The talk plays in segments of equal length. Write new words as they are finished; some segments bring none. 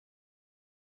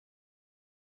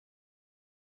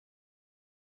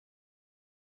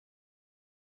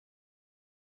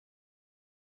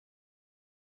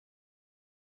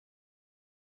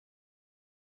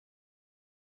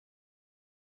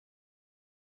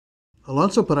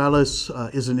Alonso Perales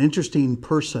is an interesting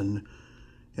person,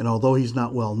 and although he's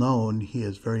not well known, he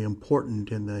is very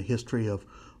important in the history of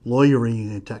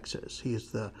lawyering in Texas. He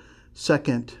is the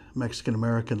second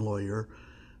Mexican-American lawyer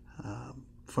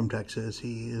from Texas.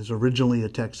 He is originally a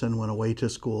Texan, went away to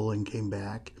school and came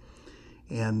back.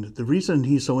 And the reason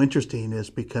he's so interesting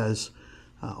is because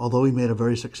although he made a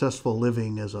very successful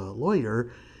living as a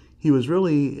lawyer, he was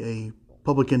really a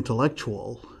public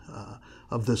intellectual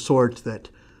of the sort that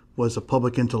was a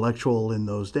public intellectual in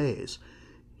those days.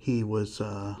 He was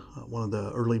one of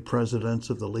the early presidents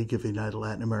of the League of United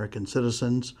Latin American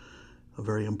Citizens, a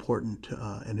very important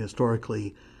and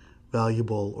historically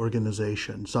valuable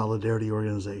organization, solidarity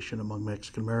organization among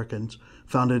Mexican Americans,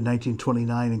 founded in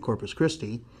 1929 in Corpus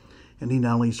Christi. And he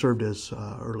not only served as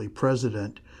early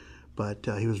president, but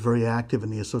he was very active in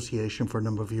the association for a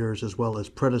number of years, as well as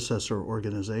predecessor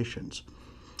organizations.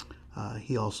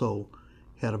 He also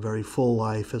had a very full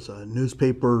life as a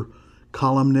newspaper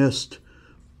columnist,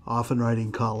 often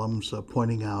writing columns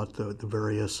pointing out the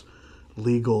various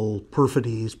legal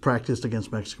perfidies practiced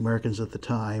against Mexican Americans at the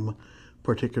time,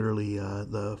 particularly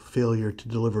the failure to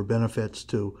deliver benefits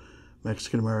to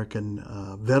Mexican American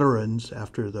veterans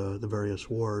after the various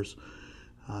wars,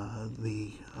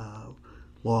 the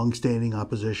long-standing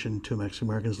opposition to Mexican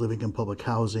Americans living in public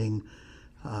housing,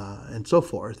 and so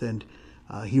forth. And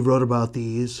he wrote about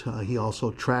these. He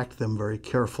also tracked them very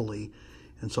carefully,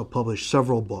 and so published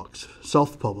several books,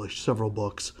 self-published several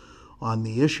books on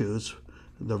the issues,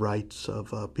 the rights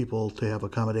of people to have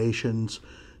accommodations,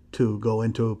 to go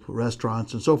into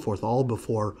restaurants and so forth, all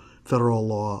before federal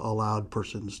law allowed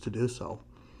persons to do so.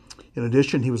 In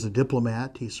addition, he was a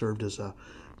diplomat. He served as a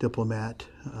diplomat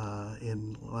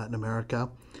in Latin America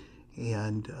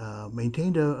and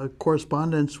maintained a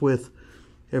correspondence with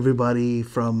everybody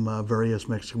from various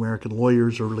Mexican American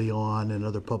lawyers early on and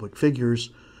other public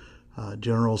figures,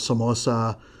 General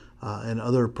Somoza and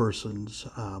other persons.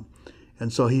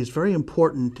 And so he's very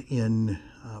important in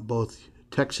both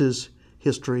Texas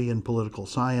history and political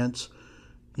science,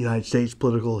 United States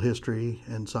political history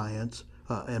and science,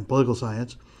 and political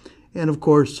science, and of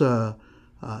course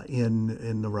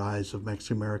in the rise of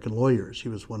Mexican American lawyers. He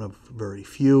was one of very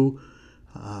few.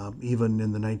 Even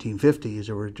in the 1950s,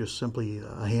 there were just simply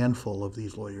a handful of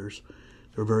these lawyers.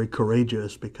 They were very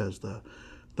courageous because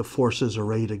the forces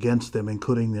arrayed against them,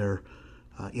 including their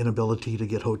inability to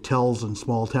get hotels in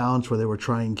small towns where they were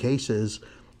trying cases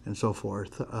and so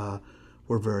forth,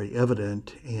 were very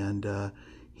evident. And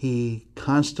he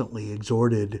constantly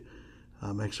exhorted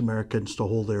Mexican Americans to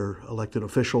hold their elected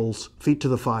officials' feet to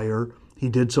the fire. He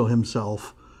did so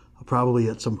himself, probably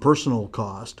at some personal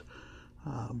cost.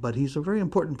 But he's a very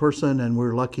important person, and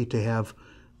we're lucky to have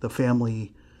the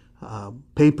family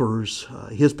papers,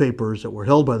 his papers that were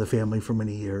held by the family for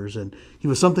many years. And he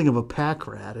was something of a pack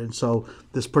rat, and so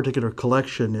this particular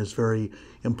collection is very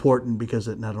important because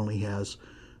it not only has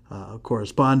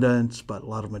correspondence, but a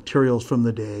lot of materials from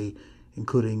the day,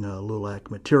 including LULAC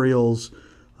materials,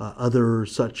 other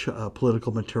such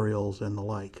political materials, and the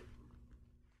like.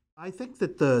 I think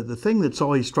that the thing that's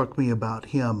always struck me about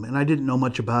him, and I didn't know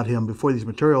much about him before these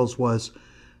materials, was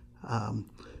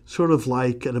sort of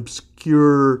like an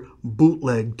obscure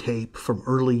bootleg tape from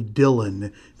early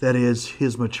Dylan. That is,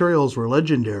 his materials were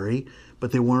legendary,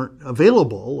 but they weren't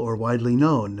available or widely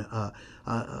known.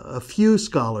 A few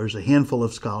scholars, a handful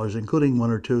of scholars, including one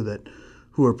or two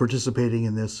who were participating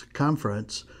in this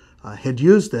conference, had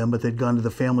used them, but they'd gone to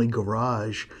the family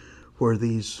garage where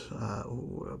these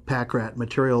pack rat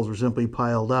materials were simply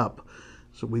piled up.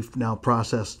 So we've now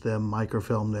processed them,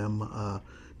 microfilmed them,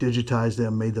 digitized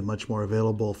them, made them much more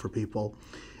available for people.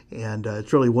 And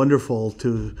it's really wonderful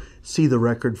to see the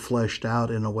record fleshed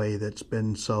out in a way that's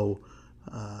been so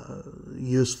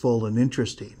useful and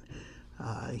interesting.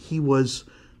 He was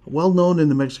well known in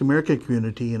the Mexican American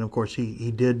community, and of course he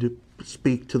did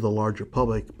speak to the larger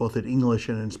public, both in English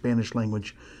and in Spanish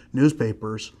language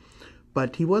newspapers.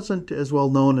 But he wasn't as well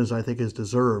known as I think is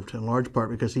deserved, in large part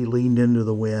because he leaned into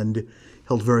the wind,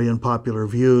 held very unpopular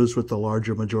views with the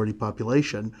larger majority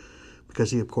population,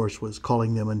 because he, of course, was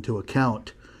calling them into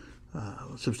account.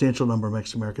 A substantial number of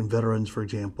Mexican American veterans, for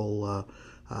example,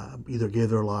 either gave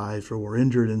their lives or were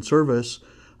injured in service,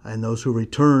 and those who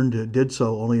returned did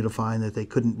so only to find that they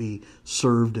couldn't be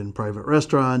served in private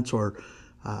restaurants or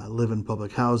live in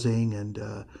public housing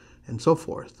and so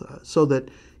forth. So that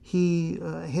he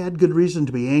had good reason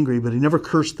to be angry, but he never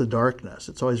cursed the darkness.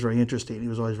 It's always very interesting. He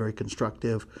was always very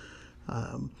constructive.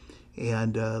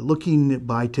 And looking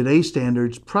by today's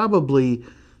standards, probably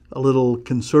a little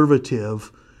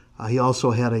conservative, He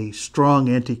also had a strong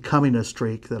anti-communist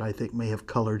streak that I think may have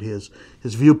colored his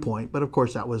viewpoint. But of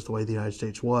course, that was the way the United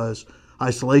States was.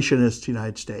 Isolationist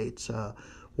United States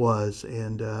was.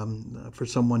 And for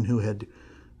someone who had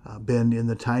been in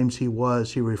the times he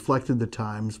was, he reflected the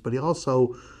times, but he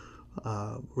also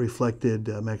reflected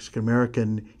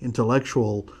Mexican-American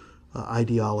intellectual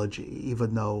ideology.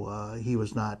 Even though he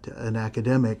was not an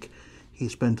academic, he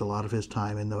spent a lot of his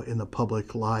time in the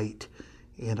public light.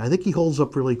 And I think he holds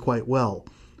up really quite well.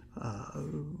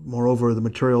 Moreover, the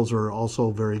materials are also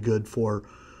very good for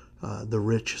the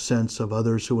rich sense of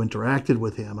others who interacted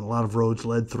with him, and a lot of roads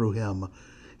led through him.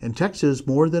 And Texas,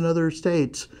 more than other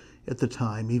states at the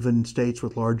time, even states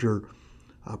with larger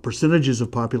percentages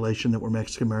of population that were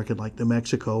Mexican-American, like New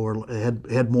Mexico, or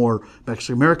had more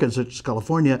Mexican-Americans, such as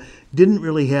California, didn't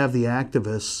really have the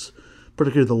activists,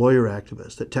 particularly the lawyer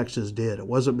activists, that Texas did. It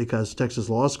wasn't because Texas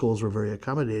law schools were very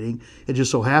accommodating. It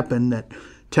just so happened that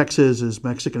Texas is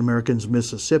Mexican-Americans'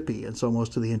 Mississippi, and so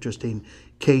most of the interesting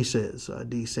cases,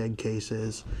 deseg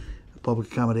cases,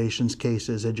 public accommodations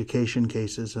cases, education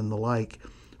cases, and the like,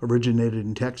 originated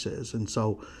in Texas. And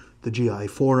so the GI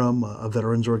Forum, a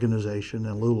veterans organization,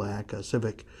 and LULAC, a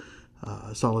civic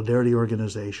solidarity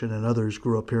organization, and others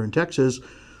grew up here in Texas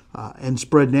and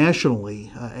spread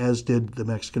nationally, as did the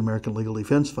Mexican-American Legal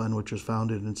Defense Fund, which was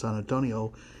founded in San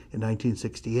Antonio in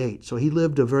 1968. So he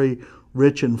lived a very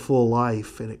rich and full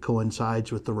life, and it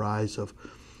coincides with the rise of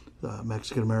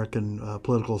Mexican-American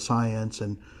political science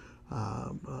and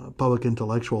public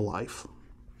intellectual life.